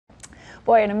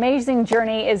Boy, an amazing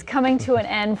journey is coming to an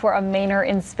end for a Mainer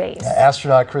in space.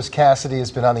 Astronaut Chris Cassidy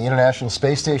has been on the International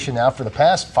Space Station now for the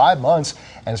past 5 months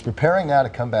and is preparing now to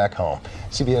come back home.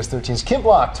 CBS 13's Kim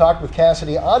Block talked with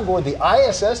Cassidy on board the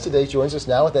ISS today. Joins us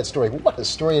now with that story. What a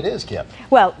story it is, Kim.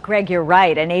 Well, Greg, you're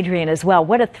right, and Adrian as well.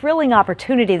 What a thrilling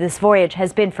opportunity this voyage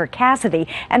has been for Cassidy,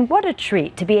 and what a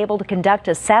treat to be able to conduct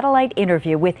a satellite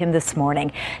interview with him this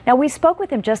morning. Now, we spoke with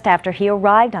him just after he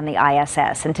arrived on the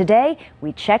ISS, and today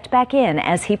we checked back in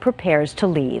as he prepares to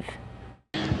leave.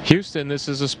 Houston, this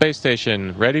is a space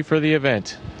station ready for the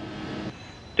event.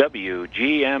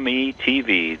 WGME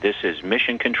TV, this is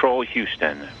Mission Control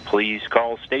Houston. Please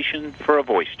call station for a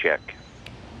voice check.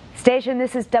 Station,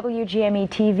 this is WGME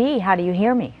TV. How do you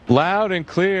hear me? Loud and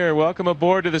clear. Welcome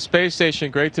aboard to the space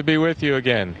station. Great to be with you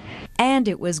again. And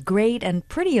it was great and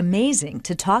pretty amazing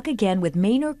to talk again with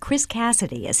Mainer Chris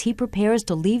Cassidy as he prepares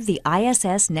to leave the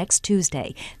ISS next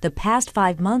Tuesday. The past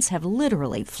 5 months have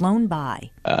literally flown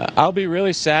by. I'll be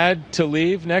really sad to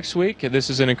leave next week. This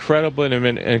is an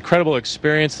incredible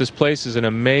experience. This place is an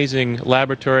amazing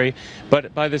laboratory.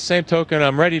 But by the same token,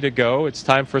 I'm ready to go. It's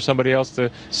time for some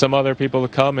other people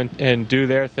to come and do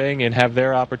their thing and have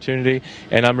their opportunity.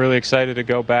 And I'm really excited to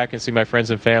go back and see my friends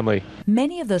and family.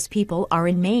 Many of those people are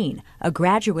in Maine. A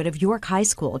graduate of York High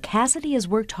School, Cassidy has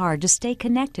worked hard to stay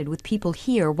connected with people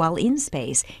here while in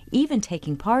space, even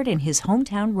taking part in his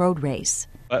hometown road race.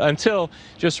 Until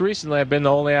just recently, I've been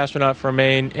the only astronaut from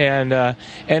Maine, and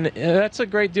that's a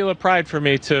great deal of pride for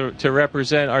me to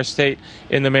represent our state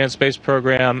in the manned space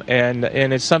program, and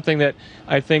it's something that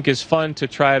I think is fun to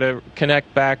try to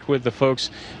connect back with the folks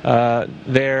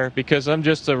there, because I'm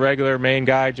just a regular Maine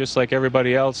guy, just like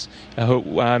everybody else.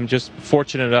 I'm just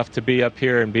fortunate enough to be up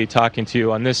here and be talking to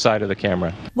you on this side of the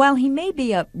camera. While he may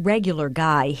be a regular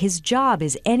guy, his job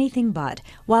is anything but.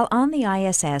 While on the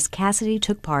ISS, Cassidy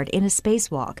took part in a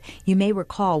spacewalk. You may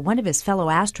recall one of his fellow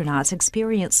astronauts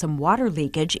experienced some water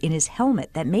leakage in his helmet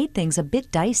that made things a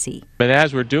bit dicey. And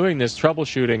as we're doing this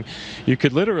troubleshooting, you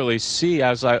could literally see,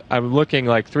 as I'm looking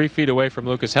like 3 feet away from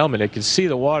Lucas' helmet, I could see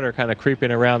the water kind of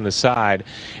creeping around the side.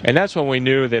 And that's when we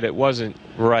knew that it wasn't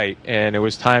right and it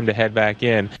was time to head back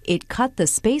in. It cut the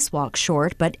spacewalk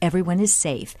short, but everyone is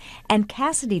safe. And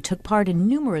Cassidy took part in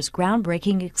numerous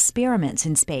groundbreaking experiments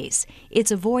in space. It's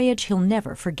a voyage he'll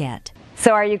never forget.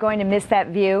 So are you going to miss that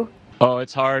view? Oh,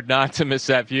 it's hard not to miss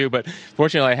that view, but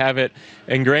fortunately I have it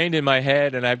ingrained in my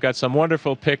head, and I've got some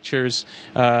wonderful pictures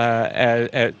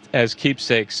as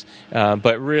keepsakes,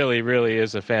 but really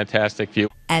is a fantastic view.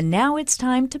 And now it's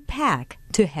time to pack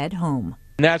to head home.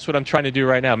 And that's what I'm trying to do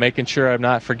right now, making sure I'm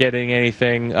not forgetting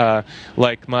anything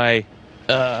like my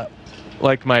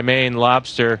Maine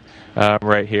lobster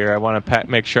right here. I want to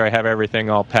make sure I have everything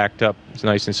all packed up. It's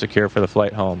nice and secure for the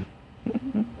flight home.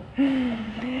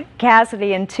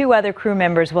 Cassidy and 2 other crew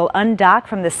members will undock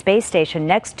from the space station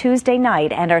next Tuesday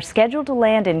night and are scheduled to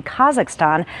land in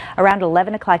Kazakhstan around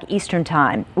 11 o'clock Eastern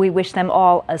Time. We wish them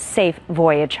all a safe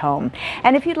voyage home.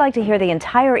 And if you'd like to hear the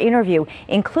entire interview,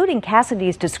 including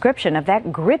Cassidy's description of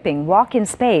that gripping walk in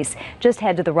space, just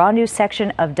head to the Raw News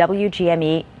section of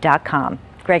WGME.com.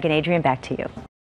 Greg and Adrian, back to you.